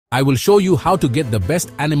I will show you how to get the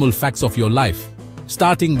best animal facts of your life,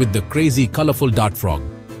 starting with the crazy colorful dart frog.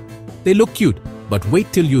 They look cute, but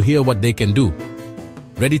wait till you hear what they can do.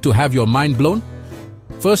 Ready to have your mind blown?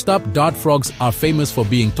 First up, dart frogs are famous for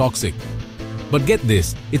being toxic. But get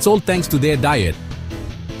this, it's all thanks to their diet.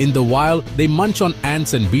 In the wild, they munch on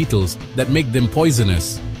ants and beetles that make them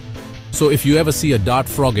poisonous. So if you ever see a dart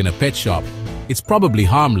frog in a pet shop, it's probably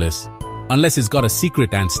harmless, unless it's got a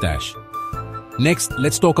secret ant stash. Next,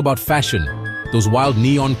 let's talk about fashion, those wild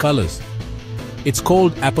neon colors. It's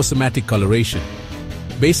called aposematic coloration.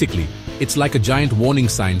 Basically, it's like a giant warning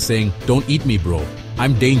sign saying, "Don't eat me, bro.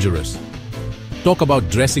 I'm dangerous." Talk about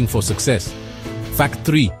dressing for success. Fact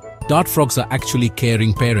 3. Dart frogs are actually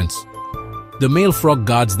caring parents. The male frog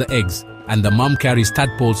guards the eggs, and the mom carries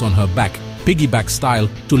tadpoles on her back, piggyback style,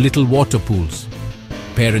 to little water pools.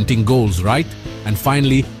 Parenting goals, right? And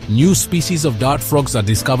finally, new species of dart frogs are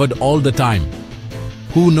discovered all the time.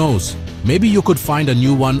 Who knows? Maybe you could find a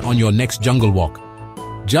new one on your next jungle walk.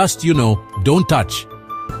 Just, don't touch.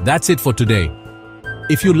 That's it for today.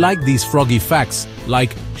 If you like these froggy facts,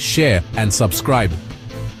 like, share, and subscribe.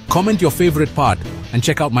 Comment your favorite part and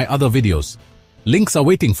check out my other videos. Links are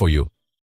waiting for you.